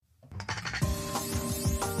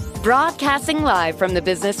Broadcasting live from the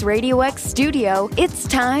Business RadioX studio, it's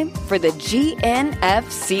time for the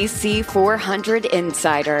GNFCC 400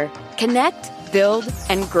 Insider. Connect, build,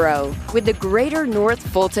 and grow with the Greater North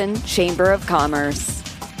Fulton Chamber of Commerce.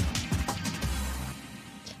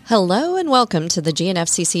 Hello and welcome to the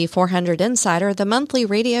GNFCC 400 Insider, the monthly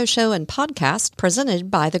radio show and podcast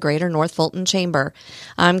presented by the Greater North Fulton Chamber.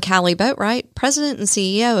 I'm Kali Boatright, President and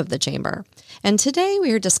CEO of the Chamber. And today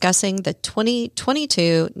we are discussing the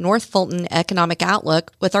 2022 North Fulton Economic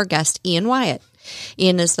Outlook with our guest, Ian Wyatt.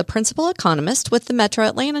 Ian is the principal economist with the Metro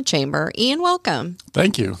Atlanta Chamber. Ian, welcome.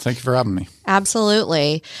 Thank you. Thank you for having me.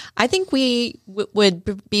 Absolutely. I think we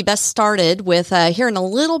would be best started with hearing a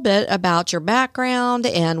little bit about your background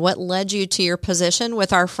and what led you to your position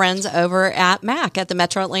with our friends over at MAC at the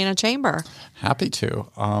Metro Atlanta Chamber. Happy to.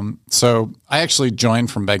 So I actually joined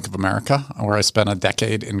from Bank of America, where I spent a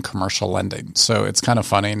decade in commercial lending. So it's kind of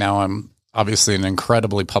funny. Now I'm obviously in an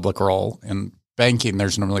incredibly public role in banking.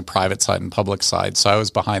 There's normally private side and public side. So I was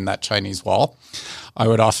behind that Chinese wall. I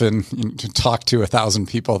would often talk to 1,000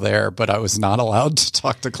 people there, but I was not allowed to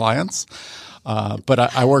talk to clients. But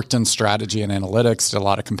I worked in strategy and analytics, did a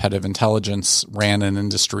lot of competitive intelligence, ran an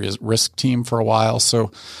industry risk team for a while.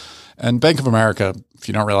 And Bank of America, if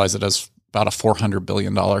you don't realize it, has about a $400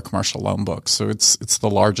 billion commercial loan book. So it's the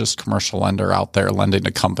largest commercial lender out there lending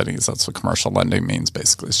to companies. That's what commercial lending means.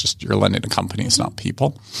 Basically, it's just you're lending to companies, not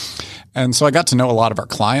people. And so I got to know a lot of our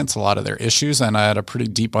clients, a lot of their issues, and I had a pretty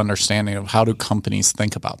deep understanding of how do companies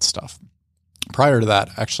think about stuff. Prior to that,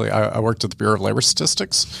 actually, I worked at the Bureau of Labor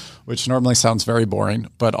Statistics, which normally sounds very boring,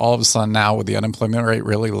 but all of a sudden now with the unemployment rate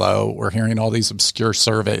really low, we're hearing all these obscure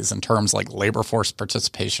surveys in terms like labor force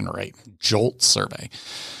participation rate, JOLT survey.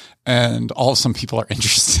 And all of a sudden people are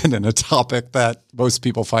interested in a topic that most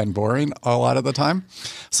people find boring a lot of the time.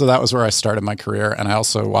 So that was where I started my career. And I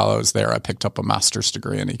also, while I was there, I picked up a master's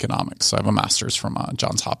degree in economics. So I have a master's from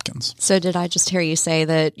Johns Hopkins. So did I just hear you say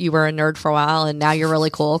that you were a nerd for a while and now you're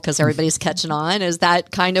really cool because everybody's catching on? Is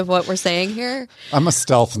that kind of what we're saying here? I'm a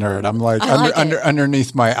stealth nerd. I'm like,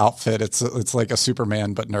 underneath my outfit, it's like a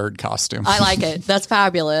Superman but nerd costume. I like it. That's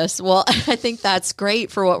fabulous. Well, I think that's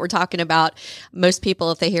great for what we're talking about. Most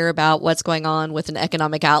people, if they hear about what's going on with an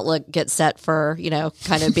economic outlook, get set for,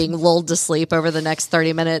 kind of being lulled to sleep over the next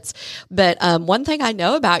 30 minutes. But one thing I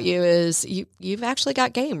know about you is you've actually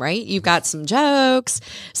got game, right? You've got some jokes.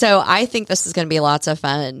 So I think this is going to be lots of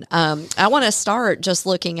fun. I want to start just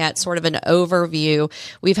looking at sort of an overview.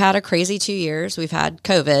 We've had a crazy 2 years. We've had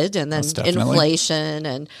COVID and then inflation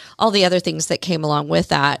and all the other things that came along with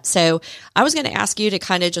that. So I was going to ask you to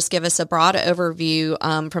kind of just give us a broad overview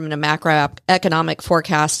from a macroeconomic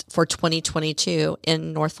forecast for 2022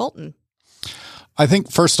 in North Fulton. I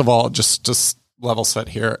think, first of all, just level set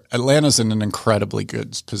here, Atlanta's in an incredibly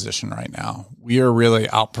good position right now. We are really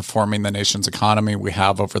outperforming the nation's economy we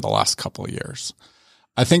have over the last couple of years.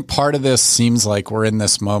 I think part of this seems like we're in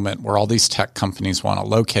this moment where all these tech companies want to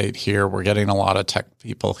locate here. We're getting a lot of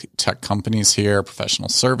tech companies here, professional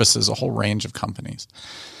services, a whole range of companies.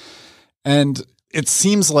 And it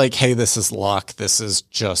seems like, hey, this is luck. This is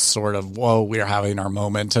just sort of, whoa, we're having our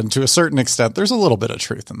moment. And to a certain extent, there's a little bit of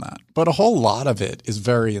truth in that. But a whole lot of it is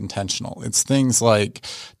very intentional. It's things like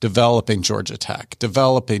developing Georgia Tech,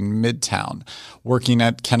 developing Midtown, working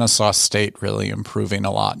at Kennesaw State, really improving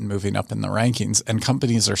a lot and moving up in the rankings. And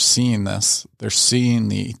companies are seeing this. They're seeing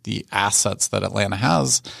the assets that Atlanta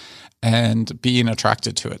has and being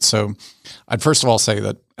attracted to it. So I'd first of all say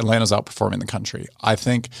that Atlanta's outperforming the country. I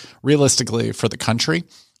think realistically for the country,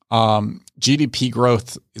 GDP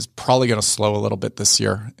growth is probably going to slow a little bit this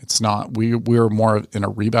year. It's not, we're more in a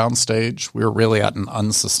rebound stage. We're really at an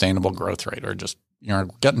unsustainable growth rate or just,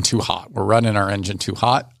 getting too hot. We're running our engine too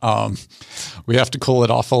hot. We have to cool it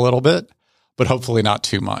off a little bit, but hopefully not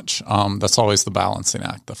too much. That's always the balancing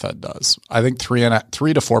act the Fed does. I think 3 to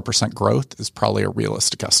 4% growth is probably a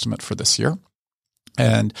realistic estimate for this year.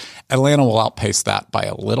 And Atlanta will outpace that by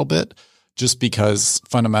a little bit just because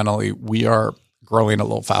fundamentally we are growing a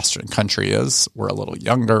little faster than country is. We're a little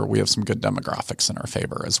younger. We have some good demographics in our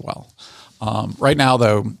favor as well. Right now,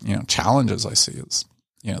 though, challenges I see is,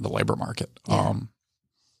 the labor market. Yeah.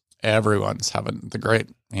 Everyone's having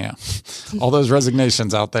all those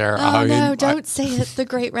resignations out there. No, don't say it. The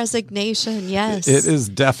great resignation. Yes. It is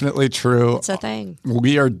definitely true. It's a thing.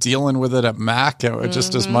 We are dealing with it at MAC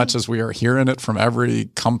just as much as we are hearing it from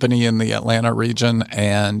every company in the Atlanta region.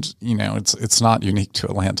 And, it's not unique to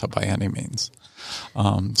Atlanta by any means.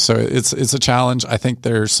 So it's a challenge. I think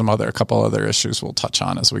there's a couple other issues we'll touch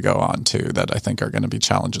on as we go on too that I think are going to be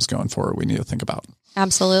challenges going forward we need to think about.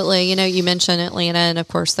 Absolutely. You mentioned Atlanta and, of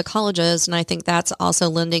course, the colleges, and I think that's also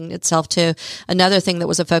lending itself to another thing that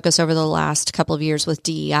was a focus over the last couple of years with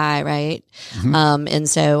DEI, right? Mm-hmm. And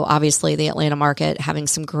so, obviously, the Atlanta market having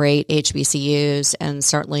some great HBCUs and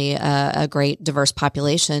certainly a great diverse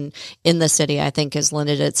population in the city, I think, has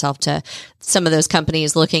lended itself to some of those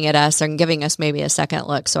companies looking at us and giving us maybe a second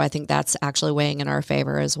look. So I think that's actually weighing in our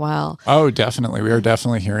favor as well. Oh, definitely. We are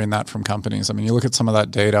definitely hearing that from companies. I mean, you look at some of that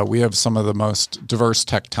data, we have some of the most diverse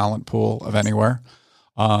tech talent pool of anywhere.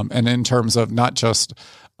 And in terms of not just,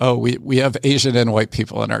 we have Asian and white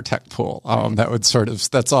people in our tech pool. That would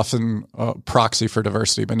that's often a proxy for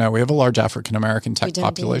diversity. But no, we have a large African-American tech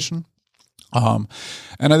population. And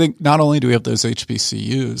I think not only do we have those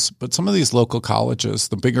HBCUs, but some of these local colleges,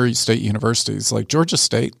 the bigger state universities like Georgia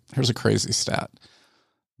State, here's a crazy stat.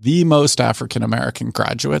 The most African-American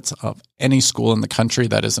graduates of any school in the country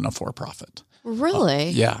that isn't a for-profit. Really?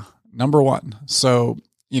 Yeah. Number one. So,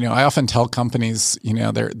 I often tell companies,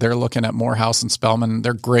 they're looking at Morehouse and Spelman.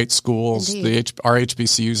 They're great schools. Our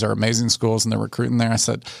HBCUs are amazing schools and they're recruiting there. I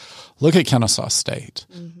said, look at Kennesaw State.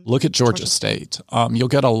 Mm-hmm. Look at Georgia State. You'll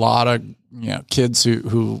get a lot of kids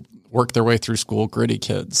who work their way through school, gritty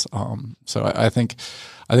kids. So I think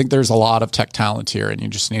there's a lot of tech talent here, and you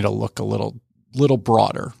just need to look a little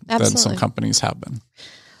broader than some companies have been.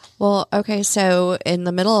 Well, okay. So in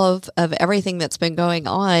the middle of everything that's been going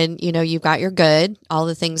on, you've got your good, all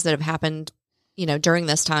the things that have happened, during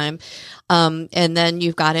this time. And then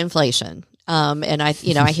you've got inflation. And I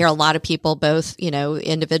hear a lot of people, both,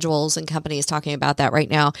 individuals and companies talking about that right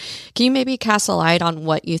now. Can you maybe cast a light on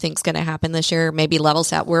what you think is going to happen this year? Maybe level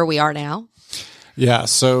set where we are now? Yeah.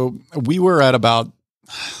 So we were at about,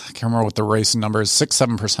 I can't remember what the race number is,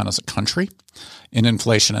 6-7% as a country in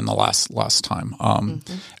inflation in the last time.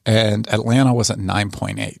 And Atlanta was at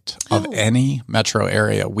 9.8 of any metro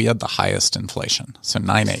area. We had the highest inflation. So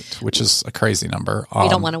 9.8, which is a crazy number. We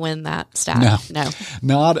don't want to win that stat. No.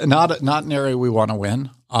 Not an area we want to win.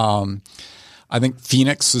 I think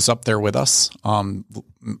Phoenix is up there with us.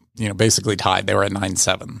 Basically tied. They were at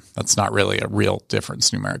 9.7. That's not really a real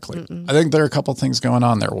difference numerically. Mm-mm. I think there are a couple of things going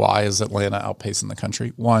on there. Why is Atlanta outpacing the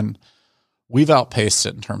country? One, we've outpaced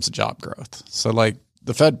it in terms of job growth. So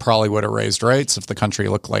the Fed probably would have raised rates if the country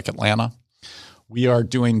looked like Atlanta. We are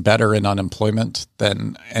doing better in unemployment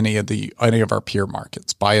than any of our peer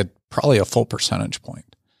markets by probably a full percentage point.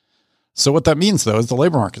 So what that means, though, is the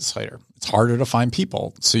labor market's tighter. It's harder to find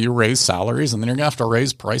people. So you raise salaries, and then you're going to have to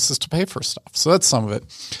raise prices to pay for stuff. So that's some of it.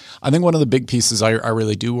 I think one of the big pieces I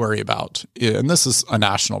really do worry about, and this is a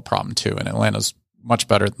national problem too, and Atlanta's much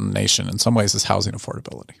better than the nation in some ways, is housing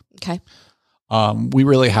affordability. Okay. We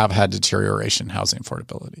really have had deterioration in housing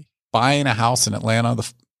affordability. Buying a house in Atlanta,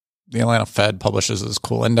 the Atlanta Fed publishes this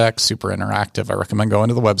cool index, super interactive. I recommend going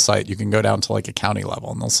to the website. You can go down to a county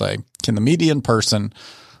level, and they'll say, can the median person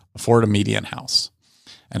afford a median house?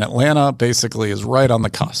 And Atlanta basically is right on the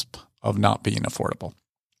cusp of not being affordable.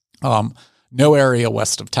 No area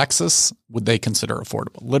west of Texas would they consider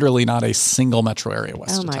affordable. Literally not a single metro area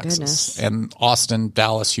west of Texas. Goodness. And Austin,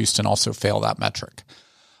 Dallas, Houston also fail that metric.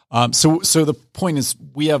 So the point is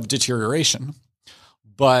we have deterioration,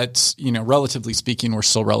 but relatively speaking, we're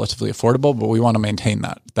still relatively affordable, but we want to maintain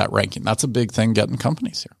that ranking. That's a big thing getting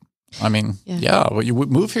companies here. I mean, well, you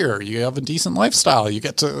move here, you have a decent lifestyle, you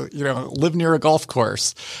get to, live near a golf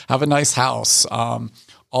course, have a nice house,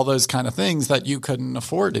 all those kind of things that you couldn't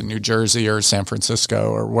afford in New Jersey or San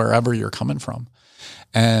Francisco or wherever you're coming from.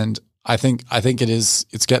 And I think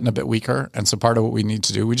it's getting a bit weaker. And so part of what we need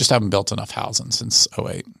to do, we just haven't built enough housing since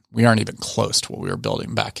 2008. We aren't even close to what we were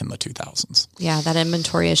building back in the 2000s. Yeah, that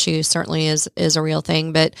inventory issue certainly is a real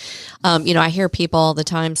thing. But, I hear people all the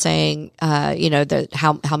time saying,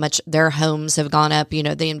 how much their homes have gone up,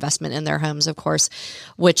 the investment in their homes, of course,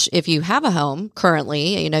 which if you have a home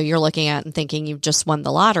currently, you're looking at and thinking you've just won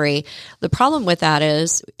the lottery. The problem with that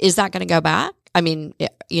is that going to go back? I mean,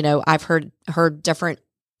 I've heard different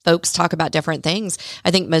folks talk about different things. I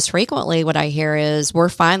think most frequently what I hear is we're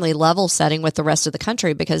finally level setting with the rest of the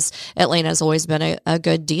country because Atlanta has always been a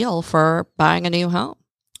good deal for buying a new home.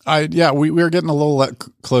 We're getting a little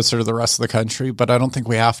closer to the rest of the country, but I don't think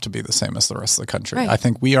we have to be the same as the rest of the country. Right. I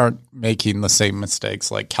think we aren't making the same mistakes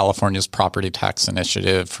like California's property tax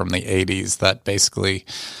initiative from the 80s that basically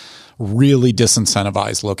really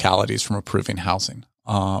disincentivized localities from approving housing.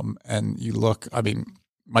 And you look,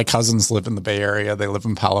 my cousins live in the Bay Area. They live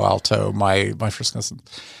in Palo Alto. My first cousin.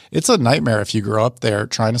 It's a nightmare if you grow up there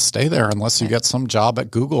trying to stay there unless you get some job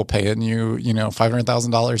at Google paying you,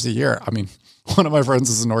 $500,000 a year. One of my friends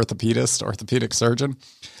is an orthopedic surgeon.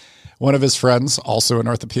 One of his friends, also an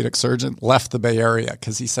orthopedic surgeon, left the Bay Area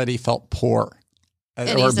because he said he felt poor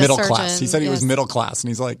or middle class. He said he was middle class, and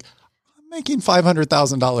he's like, making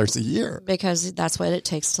 $500,000 a year. Because that's what it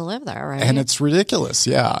takes to live there, right? And it's ridiculous,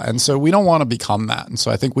 yeah. And so we don't want to become that. And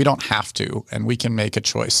so I think we don't have to, and we can make a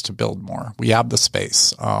choice to build more. We have the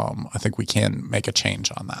space. I think we can make a change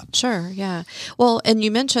on that. Sure, yeah. Well, and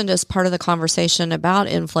you mentioned as part of the conversation about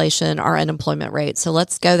inflation, our unemployment rate. So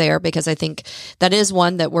let's go there, because I think that is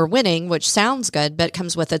one that we're winning, which sounds good, but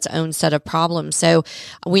comes with its own set of problems. So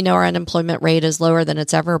we know our unemployment rate is lower than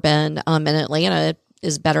it's ever been. In Atlanta,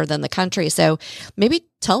 is better than the country. So maybe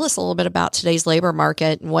tell us a little bit about today's labor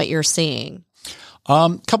market and what you're seeing.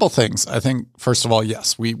 Couple things. I think, first of all,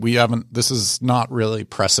 yes, we haven't, this is not really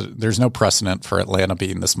precedent. There's no precedent for Atlanta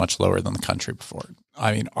being this much lower than the country before.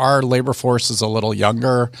 I mean, our labor force is a little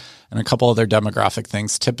younger, and a couple other demographic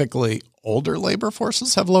things. Typically, older labor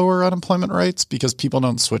forces have lower unemployment rates because people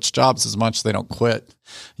don't switch jobs as much. They don't quit.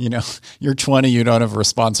 You know, you're 20, you don't have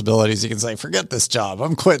responsibilities. You can say, forget this job.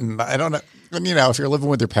 I'm quitting. I don't know. And, you know, if you're living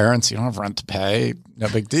with your parents, you don't have rent to pay. No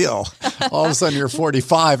big deal. All of a sudden, you're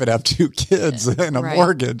 45 and have 2 kids and a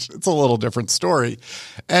mortgage. It's a little different story.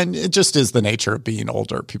 And it just is the nature of being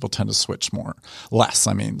older. People tend to switch less.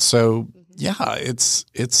 I mean, so yeah, it's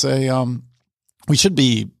we should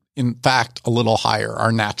be, in fact, a little higher.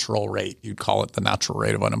 Our natural rate, you'd call it the natural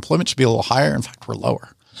rate of unemployment, should be a little higher. In fact, we're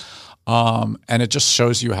lower. And it just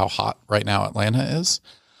shows you how hot right now Atlanta is.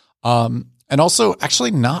 And also,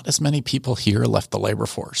 actually, not as many people here left the labor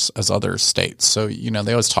force as other states. So, you know,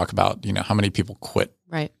 they always talk about, you know, how many people quit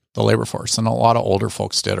the labor force. And a lot of older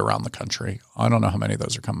folks did around the country. I don't know how many of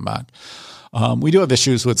those are coming back. We do have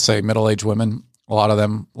issues with, say, middle-aged women. A lot of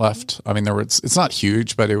them left. I mean, it's not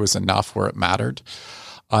huge, but it was enough where it mattered.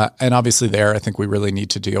 And obviously there, I think we really need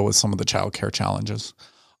to deal with some of the childcare challenges.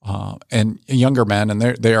 And younger men, and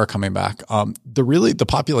they are coming back. The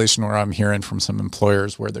population where I'm hearing from some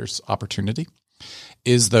employers where there's opportunity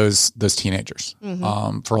is those teenagers.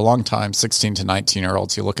 Mm-hmm. For a long time, 16 to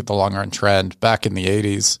 19-year-olds, you look at the long run trend back in the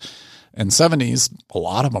 80s and 70s, a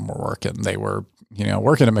lot of them were working. They were, you know,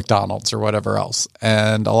 working at McDonald's or whatever else.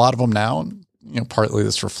 And a lot of them now, you know, partly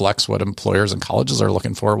this reflects what employers and colleges are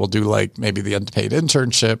looking for. We'll do like maybe the unpaid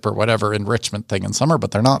internship or whatever enrichment thing in summer,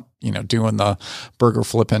 but they're not, you know, doing the burger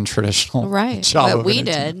flipping traditional job. What we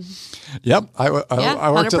did. Yep. I worked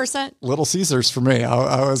 100%. at Little Caesars for me.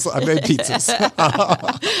 I made pizzas.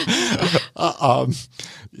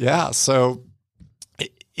 Yeah. So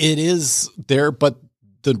it is there, but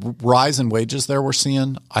the rise in wages there we're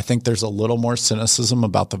seeing, I think there's a little more cynicism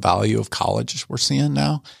about the value of college we're seeing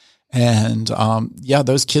now. And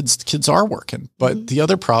those kids are working. But the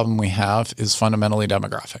other problem we have is fundamentally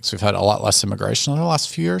demographics. We've had a lot less immigration in the last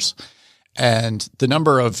few years. And the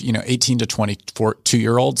number of, you know, 18 to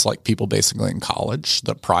 22-year-olds, like people basically in college,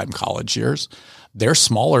 the prime college years, they're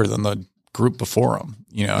smaller than the group before them,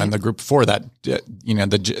 you know, and the group before that, you know,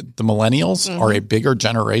 the millennials are a bigger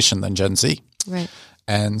generation than Gen Z. Right.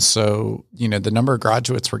 And so, you know, the number of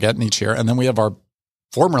graduates we're getting each year, and then we have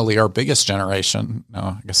formerly our biggest generation.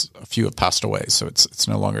 I guess a few have passed away, so it's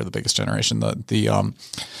no longer the biggest generation. The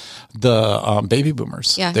baby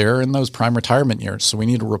boomers, they're in those prime retirement years, so we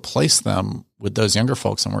need to replace them with those younger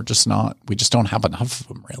folks, and we just don't have enough of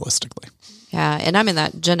them realistically. Yeah, and I'm in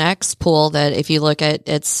that Gen X pool that if you look at,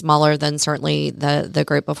 it's smaller than certainly the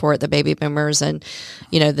group before it, the baby boomers, and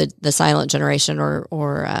you know the silent generation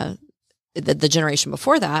or the generation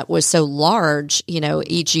before that was so large, you know,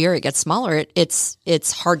 each year it gets smaller.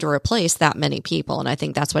 It's hard to replace that many people. And I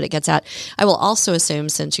think that's what it gets at. I will also assume,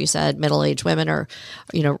 since you said middle-aged women are,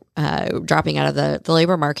 you know, dropping out of the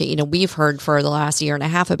labor market, you know, we've heard for the last year and a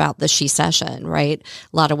half about the she-cession, right?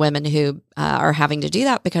 A lot of women who are having to do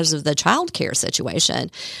that because of the childcare situation.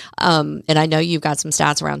 And I know you've got some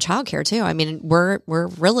stats around childcare too. I mean, we're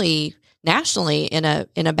really nationally in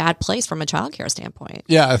a bad place from a childcare standpoint.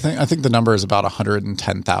 Yeah, I think the number is about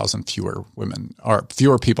 110,000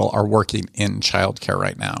 fewer people are working in childcare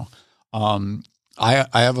right now. I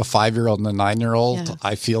have a 5-year-old and a 9-year-old. Yeah.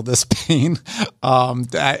 I feel this pain.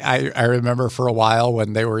 I remember for a while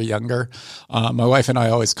when they were younger, my wife and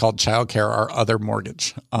I always called childcare our other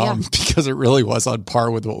mortgage because it really was on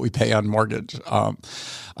par with what we pay on mortgage.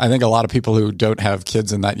 I think a lot of people who don't have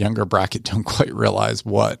kids in that younger bracket don't quite realize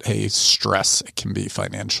what a stress it can be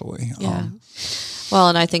financially. Yeah. Well,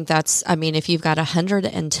 and I think if you've got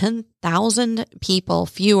 110,000 people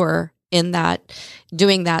fewer in that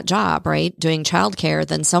doing that job, right? Doing childcare,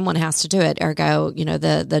 then someone has to do it. Ergo,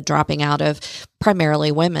 the dropping out of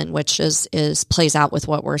primarily women, which is plays out with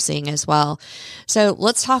what we're seeing as well. So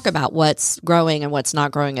let's talk about what's growing and what's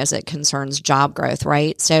not growing as it concerns job growth,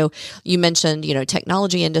 right? So you mentioned,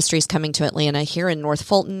 technology industries coming to Atlanta. Here in North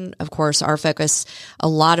Fulton, of course, our focus, a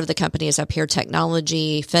lot of the companies up here,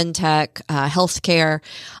 technology, fintech, healthcare,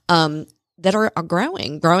 that are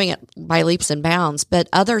growing by leaps and bounds, but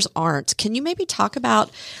others aren't. Can you maybe talk about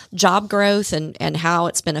job growth and how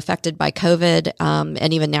it's been affected by COVID,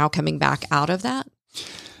 and even now coming back out of that?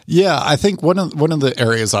 Yeah, I think one of the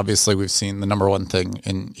areas, obviously, we've seen the number one thing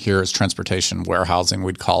in here is transportation, warehousing,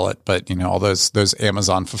 we'd call it. But, all those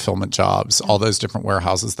Amazon fulfillment jobs, all those different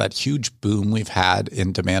warehouses, that huge boom we've had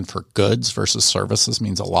in demand for goods versus services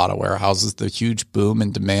means a lot of warehouses, the huge boom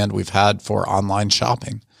in demand we've had for online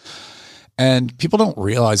shopping. And people don't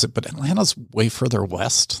realize it, but Atlanta's way further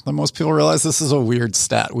west than most people realize. This is a weird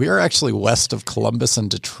stat. We are actually west of Columbus and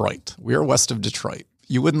Detroit. We are west of Detroit.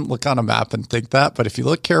 You wouldn't look on a map and think that, but if you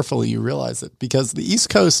look carefully, you realize it. Because the East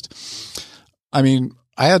Coast, I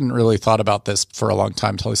hadn't really thought about this for a long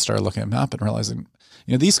time until I started looking at a map and realizing,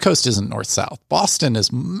 the East Coast isn't north-south. Boston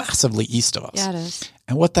is massively east of us. Yeah, it is.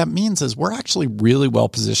 And what that means is we're actually really well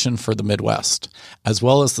positioned for the Midwest, as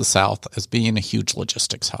well as the South, as being a huge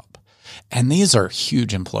logistics hub. And these are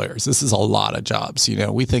huge employers. This is a lot of jobs.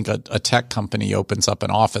 We think a tech company opens up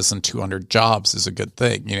an office and 200 jobs is a good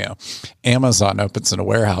thing. Amazon opens in a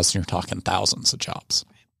warehouse and you're talking thousands of jobs.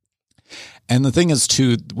 And the thing is,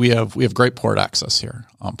 too, we have great port access here.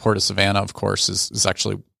 Port of Savannah, of course, is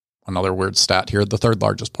actually another weird stat here. The third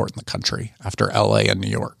largest port in the country after LA and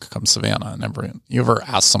New York comes Savannah. And you ever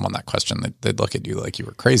ask someone that question, they'd look at you like you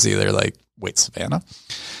were crazy. They're like, wait, Savannah?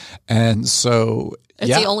 And so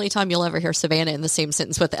it's the only time you'll ever hear Savannah in the same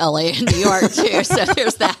sentence with LA and New York too. So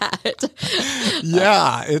there's that.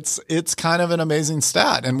 Yeah, it's kind of an amazing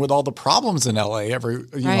stat. And with all the problems in LA,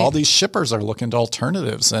 all these shippers are looking to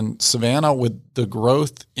alternatives. And Savannah, with the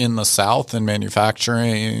growth in the South in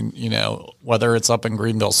manufacturing, whether it's up in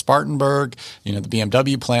Greenville, Spartanburg, the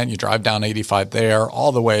BMW plant, you drive down 85 there,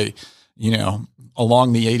 all the way,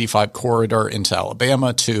 along the 85 corridor into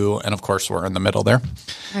Alabama too. And of course, we're in the middle there.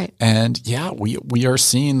 Right. And yeah, we are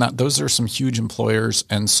seeing that those are some huge employers.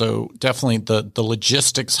 And so definitely the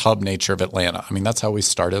logistics hub nature of Atlanta. That's how we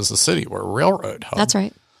started as a city. We're a railroad hub. That's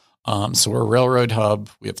right. So we're a railroad hub.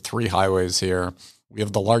 We have 3 highways here. We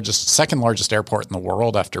have the second largest airport in the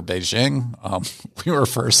world after Beijing. We were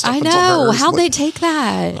first. I know. How'd they take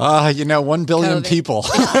that? 1 billion COVID. People.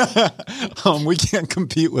 Yeah. We can't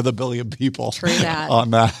compete with 1 billion people. True that.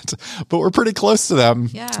 On that. But we're pretty close to them.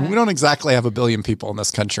 Yeah. We don't exactly have 1 billion people in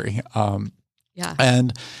this country. Yeah.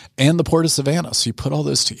 And the Port of Savannah. So you put all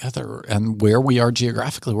those together, and where we are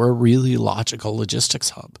geographically, we're a really logical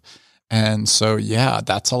logistics hub. And so, yeah,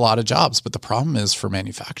 that's a lot of jobs. But the problem is for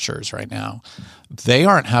manufacturers right now, they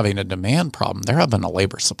aren't having a demand problem. They're having a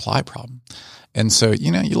labor supply problem. And so,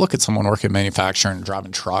 you look at someone working in manufacturing,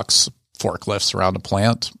 driving trucks, forklifts around a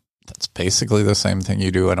plant, that's basically the same thing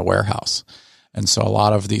you do in a warehouse. And so a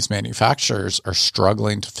lot of these manufacturers are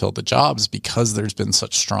struggling to fill the jobs because there's been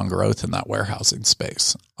such strong growth in that warehousing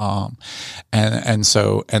space. And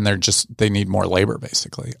so they need more labor,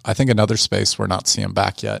 basically. I think another space we're not seeing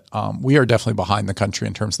back yet. We are definitely behind the country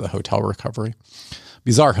in terms of the hotel recovery,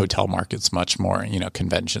 because our hotel market's much more,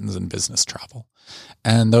 conventions and business travel.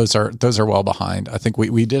 And those are well behind. I think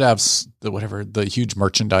we did have the huge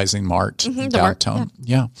merchandising mart downtown.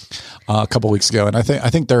 Yeah. A couple of weeks ago. And I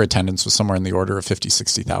think their attendance was somewhere in the order of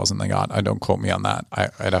 50,000-60,000 they got. Don't quote me on that.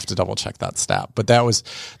 I'd have to double check that stat, but that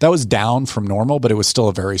was down from normal, but it was still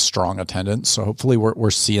a very strong attendance. So hopefully we're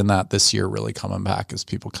seeing that this year really coming back as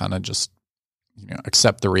people kind of just,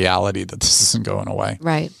 accept the reality that this isn't going away.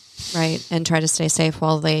 Right. Right. And try to stay safe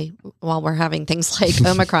while we're having things like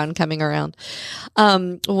Omicron coming around.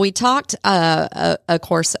 We talked, of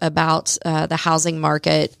course, about the housing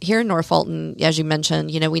market here in North Fulton. As you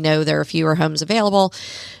mentioned, we know there are fewer homes available.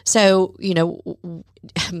 So,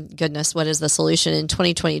 goodness, what is the solution in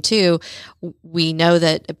 2022? We know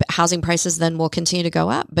that housing prices then will continue to go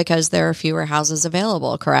up because there are fewer houses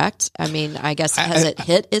available, correct? I guess, has it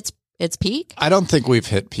hit its peak? I don't think we've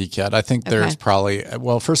hit peak yet. I think there's probably,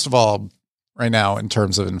 first of all, right now in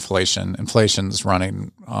terms of inflation's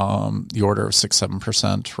running the order of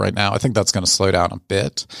 6-7% right now. I think that's going to slow down a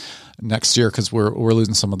bit next year because we're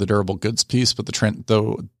losing some of the durable goods piece, but the trend,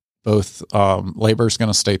 though, both labor is going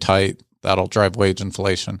to stay tight. That'll drive wage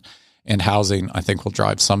inflation, and housing, I think, will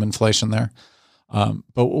drive some inflation there.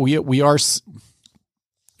 But we are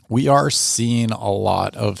we are seeing a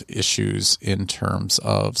lot of issues in terms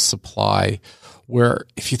of supply where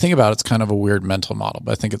if you think about it, it's kind of a weird mental model,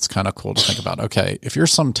 but I think it's kind of cool to think about, okay, if you're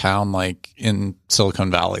some town like in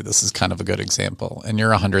Silicon Valley, this is kind of a good example, and you're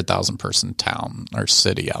a 100,000 person town or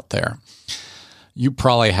city out there, you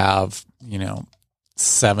probably have,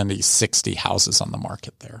 70, 60 houses on the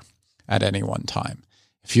market there at any one time.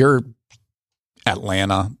 If you're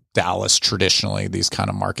Atlanta, Dallas, traditionally, these kind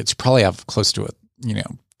of markets, you probably have close to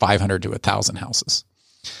 500 to 1,000 houses.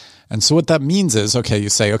 And so what that means is, okay, you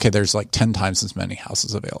say, okay, there's like 10 times as many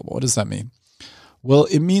houses available. What does that mean? Well,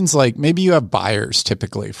 it means like maybe you have buyers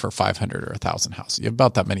typically for 500 or 1,000 houses. You have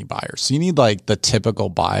about that many buyers. So you need like the typical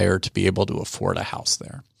buyer to be able to afford a house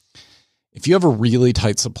there. If you have a really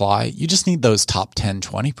tight supply, you just need those top 10,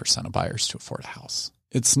 20% of buyers to afford a house.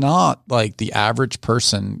 It's not like the average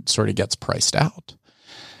person sort of gets priced out.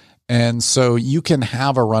 And so you can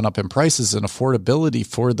have a run up in prices, and affordability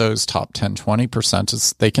for those top 10, 20%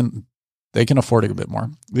 is they can afford it a bit more.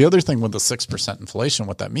 The other thing with the 6% inflation,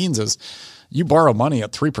 what that means is you borrow money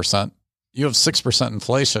at 3%, you have 6%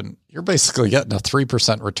 inflation, you're basically getting a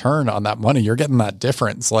 3% return on that money. You're getting that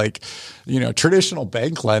difference. Like, traditional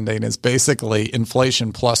bank lending is basically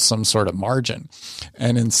inflation plus some sort of margin.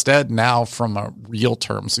 And instead now from a real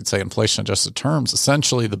terms, you'd say inflation adjusted terms,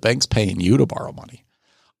 essentially the bank's paying you to borrow money.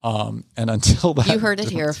 And until that, you heard it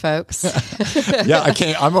here, folks. Yeah, I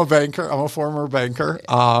can't. I'm a banker. I'm a former banker.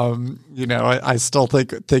 I still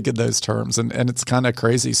think in those terms, and it's kind of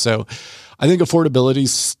crazy. So, I think affordability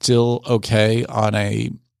is still okay on a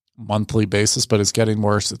monthly basis, but it's getting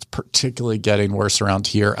worse. It's particularly getting worse around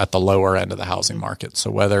here at the lower end of the housing market. So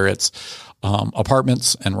whether it's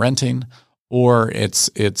apartments and renting, or it's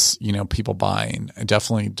people buying,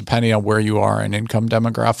 definitely depending on where you are in income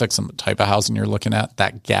demographics and the type of housing you're looking at,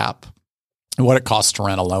 that gap, what it costs to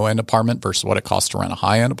rent a low end apartment versus what it costs to rent a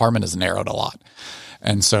high end apartment is narrowed a lot.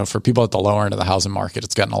 And so for people at the lower end of the housing market,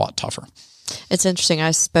 it's getting a lot tougher. It's interesting.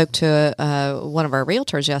 I spoke to one of our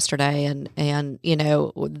realtors yesterday, and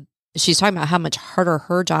she's talking about how much harder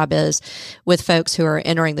her job is with folks who are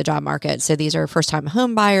entering the job market. So these are first-time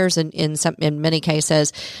home buyers in many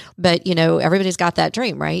cases, but everybody's got that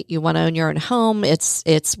dream, right? You want to own your own home.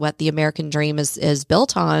 It's what the American dream is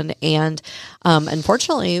built on, and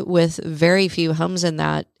unfortunately, with very few homes in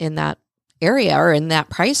that area or in that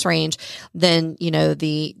price range, then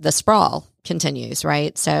the sprawl continues,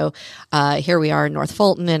 right? So here we are in North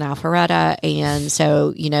Fulton and Alpharetta, and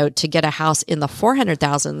so to get a house in the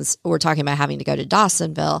 400,000s, we're talking about having to go to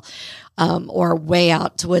Dawsonville or way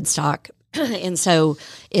out to Woodstock. And so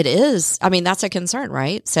it is, that's a concern,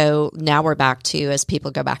 right? So now we're back to, as people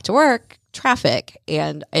go back to work, traffic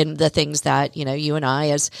and the things that, you and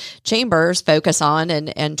I as chambers focus on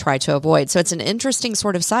and try to avoid. So it's an interesting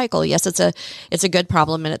sort of cycle. Yes, it's a good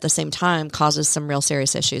problem, and at the same time causes some real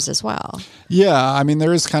serious issues as well. Yeah.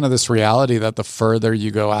 There is kind of this reality that the further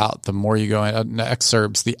you go out, the more you go in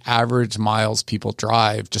exurbs, the average miles people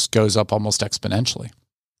drive just goes up almost exponentially.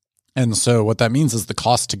 And so what that means is the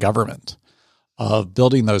cost to government of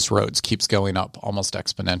building those roads keeps going up almost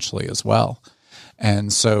exponentially as well.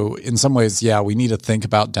 And so in some ways, yeah, we need to think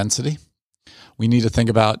about density. We need to think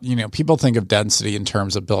about, people think of density in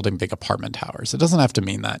terms of building big apartment towers. It doesn't have to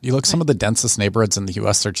mean that. You look, some of the densest neighborhoods in the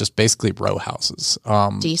U.S. are just basically row houses.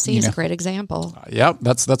 DC is a great example. Yeah,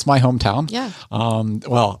 that's my hometown. Yeah.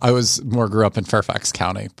 Well, I grew up in Fairfax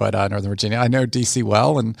County, but Northern Virginia. I know DC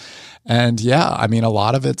well, and yeah, a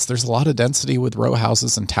lot of there's a lot of density with row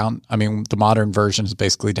houses and town. The modern version is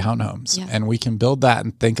basically townhomes, and we can build that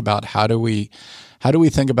and think about how do we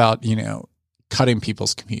think about cutting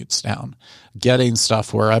people's commutes down, getting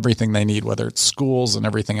stuff where everything they need, whether it's schools and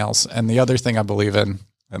everything else. And the other thing I believe in,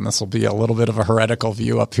 and this will be a little bit of a heretical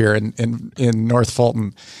view up here in North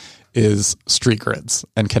Fulton, is street grids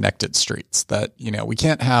and connected streets. That, we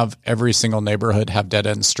can't have every single neighborhood have dead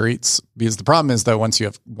end streets, because the problem is, though, once you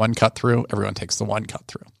have one cut through, everyone takes the one cut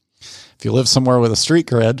through. If you live somewhere with a street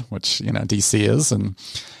grid, which, DC is, and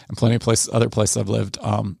plenty of other places I've lived,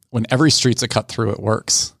 when every street's a cut through, it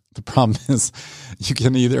works. The problem is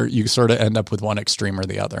you sort of end up with one extreme or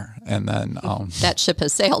the other. And then that ship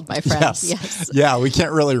has sailed, my friend. Yes. Yeah, we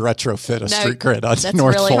can't really retrofit a street grid on North Fulton.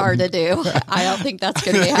 That's really hard to do. I don't think that's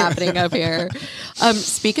going to be happening up here.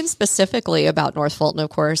 Speaking specifically about North Fulton, of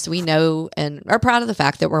course, we know and are proud of the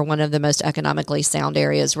fact that we're one of the most economically sound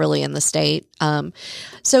areas really in the state.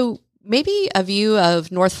 So maybe a view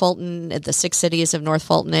of North Fulton, the 6 cities of North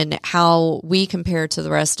Fulton, and how we compare to the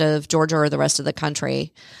rest of Georgia or the rest of the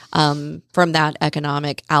country from that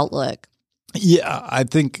economic outlook. Yeah, I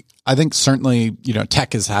think certainly,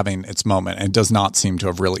 tech is having its moment and does not seem to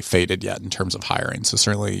have really faded yet in terms of hiring. So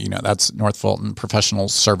certainly, that's North Fulton professional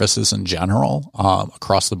services in general,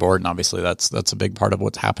 across the board. And obviously that's a big part of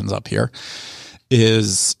what happens up here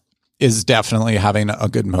is definitely having a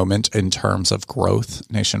good moment in terms of growth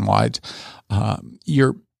nationwide.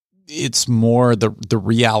 It's more the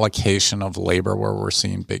reallocation of labor where we're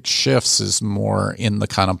seeing big shifts is more in the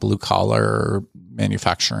kind of blue collar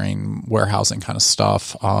manufacturing, warehousing kind of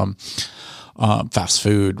stuff, fast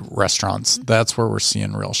food, restaurants. That's where we're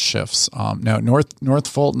seeing real shifts. Now, North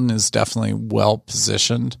Fulton is definitely well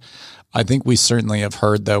positioned. I think we certainly have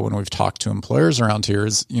heard, though, when we've talked to employers around here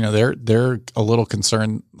is, they're a little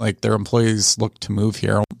concerned, like their employees look to move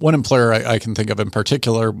here. One employer I can think of in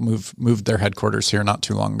particular moved their headquarters here not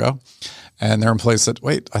too long ago. And their employees said,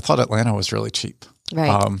 wait, I thought Atlanta was really cheap.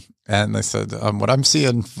 Right. And they said, what I'm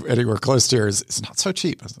seeing anywhere close to here is not so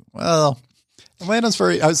cheap. I said, well, Atlanta's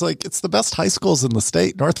I was like, it's the best high schools in the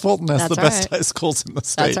state. North Fulton has the best high schools in the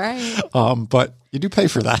state. That's right. But you do pay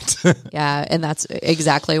for that. Yeah. And that's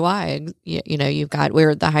exactly why,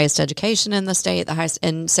 we're the highest education in the state,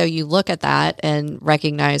 and so you look at that and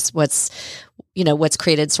recognize what's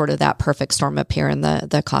created sort of that perfect storm up here, and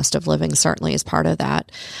the cost of living certainly is part of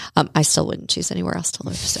that. I still wouldn't choose anywhere else to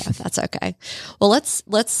live, so that's okay. Well,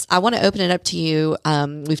 I want to open it up to you.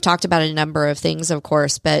 We've talked about a number of things, of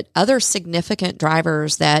course, but other significant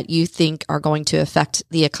drivers that you think are going to affect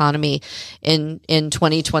the economy in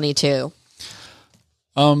 2022.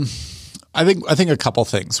 I think a couple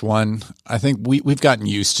things. One, I think we've gotten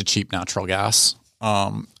used to cheap natural gas.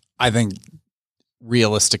 I think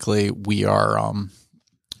realistically we aren't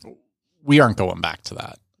going back to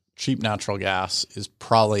that. Cheap natural gas is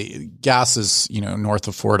north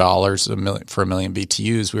of $4 for a million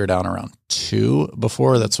BTUs. We were down around 2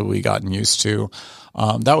 before. That's what we gotten used to.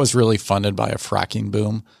 That was really funded by a fracking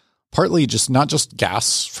boom. Partly not just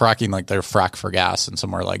gas fracking, like they're frack for gas in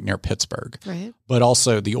somewhere like near Pittsburgh, right, but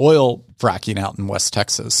also the oil fracking out in West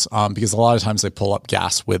Texas, because a lot of times they pull up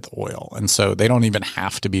gas with oil. And so they don't even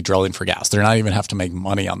have to be drilling for gas. They're not even have to make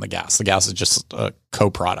money on the gas. The gas is just a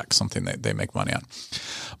co-product, something that they make money on.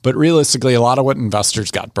 But realistically, a lot of what investors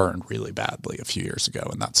got burned really badly a few years ago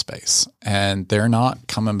in that space. And they're not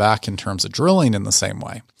coming back in terms of drilling in the same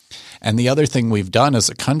way. And the other thing we've done as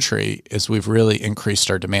a country is we've really increased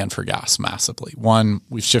our demand for gas massively. One,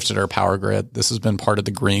 we've shifted our power grid. This has been part of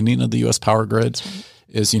the greening of the U.S. power grid. Right.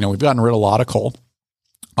 Is, we've gotten rid of a lot of coal.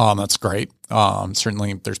 That's great.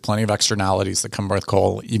 Certainly, there's plenty of externalities that come with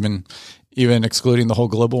coal, even excluding the whole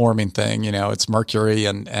global warming thing. It's mercury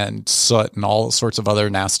and soot and all sorts of other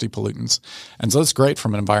nasty pollutants. And so it's great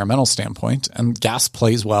from an environmental standpoint. And gas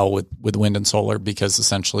plays well with wind and solar because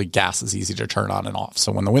essentially gas is easy to turn on and off.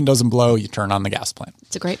 So when the wind doesn't blow, you turn on the gas plant.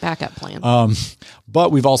 It's a great backup plan.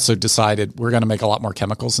 But we've also decided we're going to make a lot more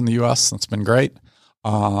chemicals in the U.S. That's been great.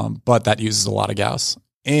 But that uses a lot of gas.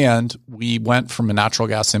 And we went from a natural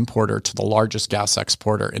gas importer to the largest gas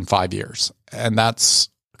exporter in 5 years. And that's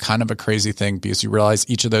kind of a crazy thing because you realize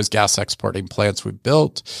each of those gas exporting plants we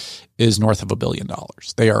built is north of $1 billion.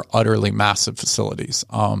 They are utterly massive facilities.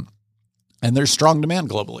 And there's strong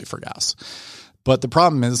demand globally for gas. But the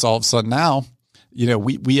problem is all of a sudden now,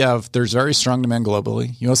 there's very strong demand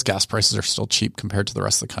globally. U.S. gas prices are still cheap compared to the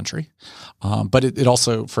rest of the country. But it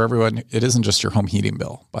also, for everyone, it isn't just your home heating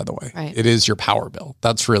bill, by the way. Right. It is your power bill.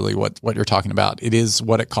 That's really what you're talking about. It is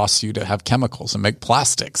what it costs you to have chemicals and make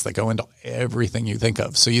plastics that go into everything you think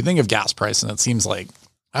of. So you think of gas price and it seems like,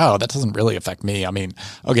 oh, that doesn't really affect me. I mean,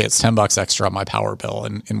 okay, it's $10 extra on my power bill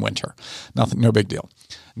in winter. No big deal.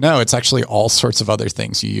 No, it's actually all sorts of other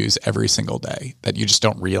things you use every single day that you just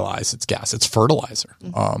don't realize it's gas. It's fertilizer.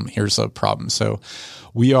 Mm-hmm. Here's a problem. So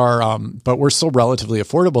we are, but we're still relatively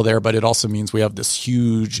affordable there, but it also means we have this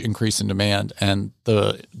huge increase in demand and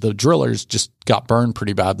the drillers just got burned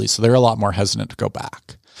pretty badly. So they're a lot more hesitant to go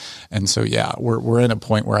back. And so, yeah, we're in a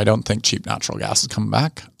point where I don't think cheap natural gas is coming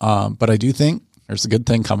back. But I do think there's a good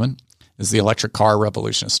thing coming is the electric car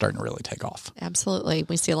revolution is starting to really take off. Absolutely.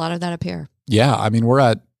 We see a lot of that up here. Yeah. I mean, we're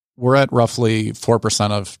at roughly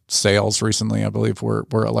 4% of sales recently. I believe we're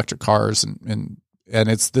electric cars and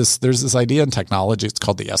there's this idea in technology. It's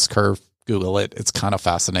called the S-curve. Google it. It's kind of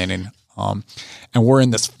fascinating. And we're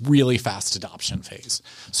in this really fast adoption phase.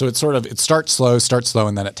 So it starts slow,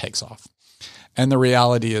 and then it takes off. And the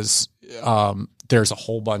reality is, there's a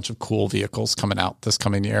whole bunch of cool vehicles coming out this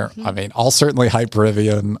coming year. I mean, I'll certainly hype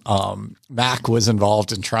Rivian. Mac was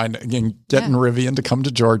involved in trying to getting Rivian to come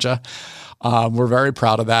to Georgia. We're very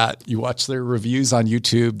proud of that. You watch their reviews on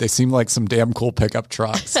YouTube. They seem like some damn cool pickup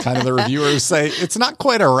trucks. Kind of the reviewers say it's not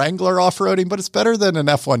quite a Wrangler off-roading, but it's better than an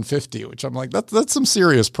F-150, which I'm like, that's some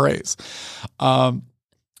serious praise.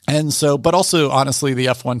 And so, but also honestly, the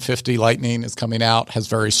F-150 Lightning is coming out, has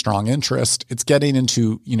very strong interest. It's getting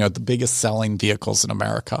into, the biggest selling vehicles in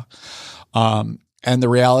America. And the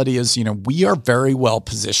reality is, we are very well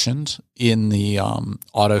positioned in the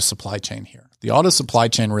auto supply chain here. The auto supply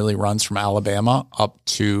chain really runs from Alabama up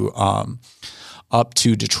to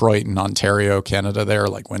Detroit and Ontario, Canada there,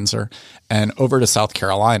 like Windsor, and over to South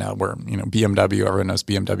Carolina where, BMW, everyone knows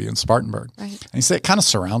BMW in Spartanburg. Right. And you say it kind of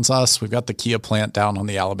surrounds us. We've got the Kia plant down on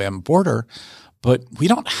the Alabama border, but we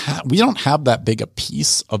don't have that big a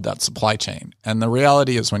piece of that supply chain. And the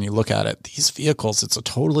reality is when you look at it, these vehicles, it's a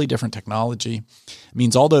totally different technology. It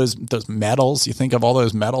means all those metals, you think of all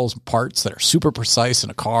those metals parts that are super precise in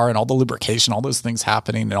a car and all the lubrication, all those things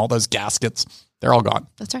happening and all those gaskets, they're all gone.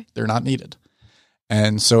 That's right. They're not needed.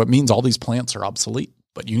 And so it means all these plants are obsolete,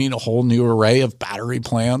 but you need a whole new array of battery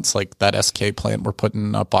plants like that SK plant we're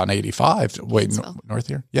putting up on 85 north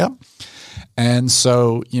here. Yeah. And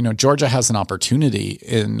so, Georgia has an opportunity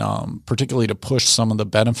in particularly to push some of the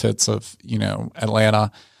benefits of,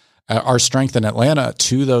 Atlanta, our strength in Atlanta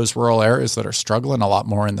to those rural areas that are struggling a lot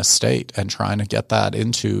more in the state and trying to get that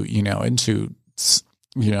into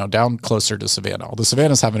down closer to Savannah. Although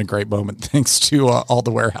Savannah's having a great moment thanks to all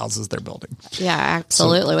the warehouses they're building. Yeah,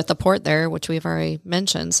 absolutely. With the port there, which we've already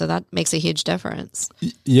mentioned. So that makes a huge difference.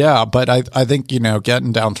 Yeah, but I think,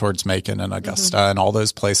 getting down towards Macon and Augusta and all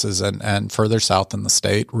those places and further south in the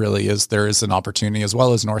state there is an opportunity as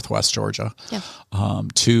well as Northwest Georgia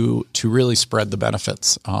to really spread the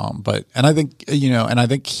benefits. I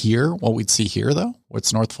think here, what we'd see here though,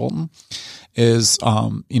 what's North Fulton, is,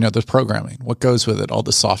 the programming, what goes with it, all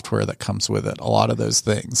the software that comes with it, a lot of those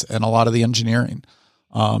things, and a lot of the engineering.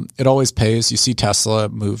 It always pays. You see Tesla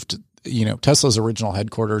moved, Tesla's original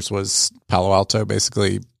headquarters was Palo Alto,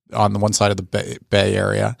 basically on the one side of the Bay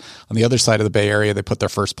Area. On the other side of the Bay Area, they put their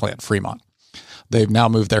first plant, Fremont. They've now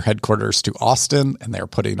moved their headquarters to Austin, and they're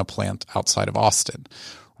putting a plant outside of Austin.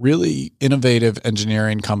 Really innovative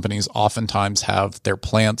engineering companies oftentimes have their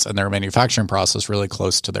plants and their manufacturing process really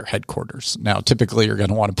close to their headquarters. Now, typically you're going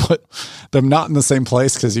to want to put them not in the same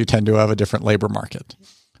place because you tend to have a different labor market.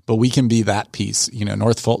 But we can be that piece.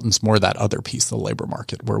 North Fulton's more that other piece of the labor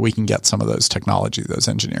market where we can get some of those technology, those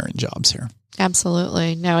engineering jobs here.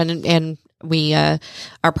 Absolutely. No, and we are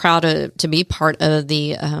proud to be part of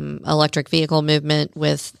the electric vehicle movement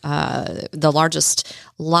with the largest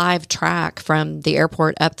live track from the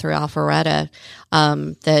airport up through Alpharetta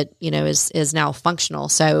that is now functional.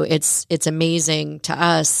 So it's amazing to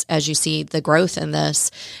us as you see the growth in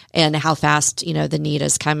this and how fast the need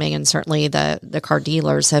is coming, and certainly the car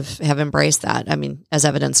dealers have embraced that. I mean, as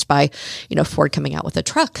evidenced by Ford coming out with a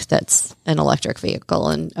truck that's an electric vehicle,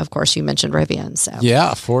 and of course you mentioned Rivian. So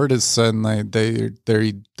yeah, Ford is and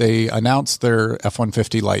they announced their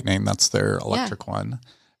F-150 Lightning. That's their electric one.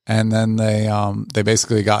 And then they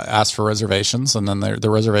basically got asked for reservations, and then the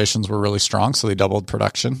reservations were really strong, so they doubled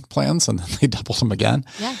production plans, and then they doubled them again.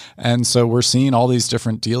 Yeah. And so we're seeing all these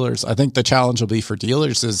different dealers. I think the challenge will be for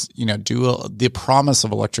dealers is the promise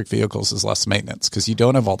of electric vehicles is less maintenance because you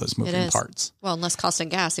don't have all those moving parts. Well, and less cost in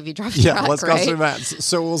gas if you drive a truck, less cost in gas.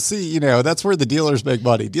 So we'll see. That's where the dealers make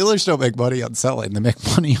money. Dealers don't make money on selling; they make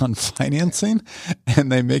money on financing,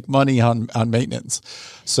 and they make money on maintenance.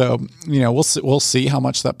 So we'll see how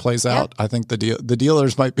much that plays out. I think the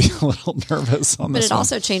dealers might be a little nervous on this. But it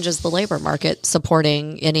also changes the labor market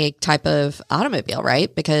supporting any type of automobile,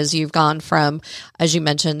 right? Because you've gone from, as you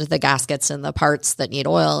mentioned, the gaskets and the parts that need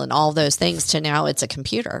oil and all those things to now it's a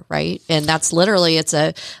computer, right? And that's literally, it's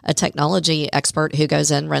a technology expert who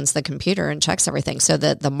goes in, runs the computer and checks everything, so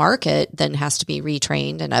that the market then has to be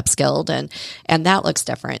retrained and upskilled, and that looks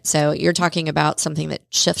different. So you're talking about something that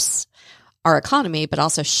shifts our economy, but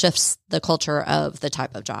also shifts the culture of the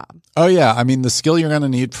type of job. Oh yeah. I mean, the skill you're going to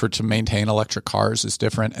need to maintain electric cars is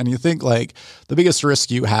different. And you think like the biggest risk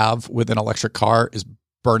you have with an electric car is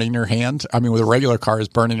burning your hand. I mean, with a regular car is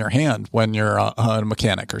burning your hand when you're a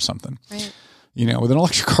mechanic or something. Right. With an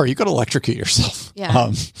electric car, you got to electrocute yourself.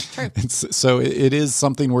 Yeah, true. So it is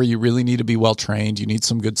something where you really need to be well trained. You need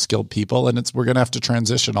some good skilled people, and we're going to have to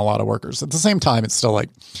transition a lot of workers. At the same time, it's still like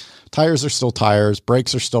tires are still tires,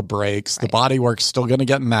 brakes are still brakes. Right. The bodywork's still going to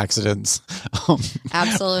get in accidents.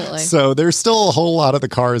 Absolutely. So there's still a whole lot of the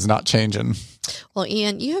car is not changing. Well,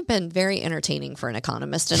 Ian, you have been very entertaining for an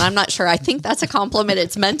economist, and I'm not sure. I think that's a compliment.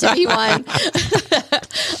 It's meant to be one.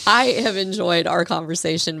 I have enjoyed our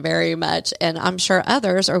conversation very much, and I'm sure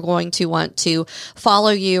others are going to want to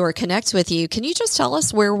follow you or connect with you. Can you just tell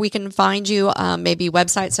us where we can find you, maybe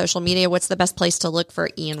website, social media? What's the best place to look for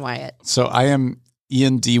Ian Wyatt? So I am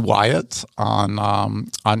Ian D. Wyatt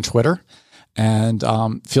on Twitter. And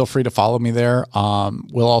feel free to follow me there.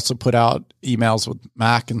 We'll also put out emails with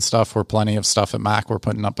Mac and stuff. We're plenty of stuff at Mac we're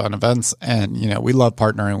putting up on events. And, we love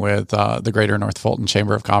partnering with the Greater North Fulton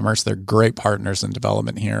Chamber of Commerce. They're great partners in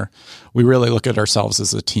development here. We really look at ourselves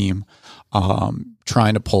as a team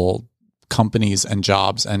trying to pull companies and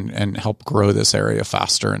jobs and help grow this area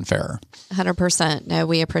faster and fairer. 100%. No,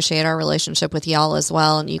 we appreciate our relationship with y'all as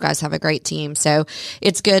well. And you guys have a great team. So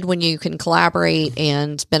it's good when you can collaborate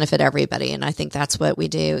and benefit everybody. And I think that's what we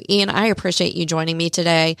do. Ian, I appreciate you joining me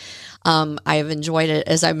today. I have enjoyed it.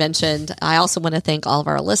 As I mentioned, I also want to thank all of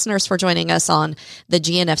our listeners for joining us on the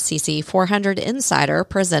GNFCC 400 Insider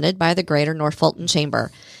presented by the Greater North Fulton Chamber.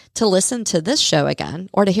 To listen to this show again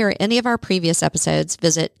or to hear any of our previous episodes,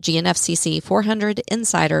 visit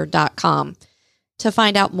GNFCC400insider.com. To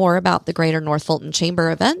find out more about the Greater North Fulton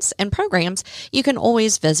Chamber events and programs, you can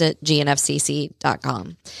always visit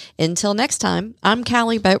GNFCC.com. Until next time, I'm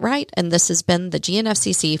Kali Boatright, and this has been the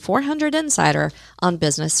GNFCC 400 Insider on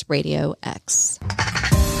Business Radio X.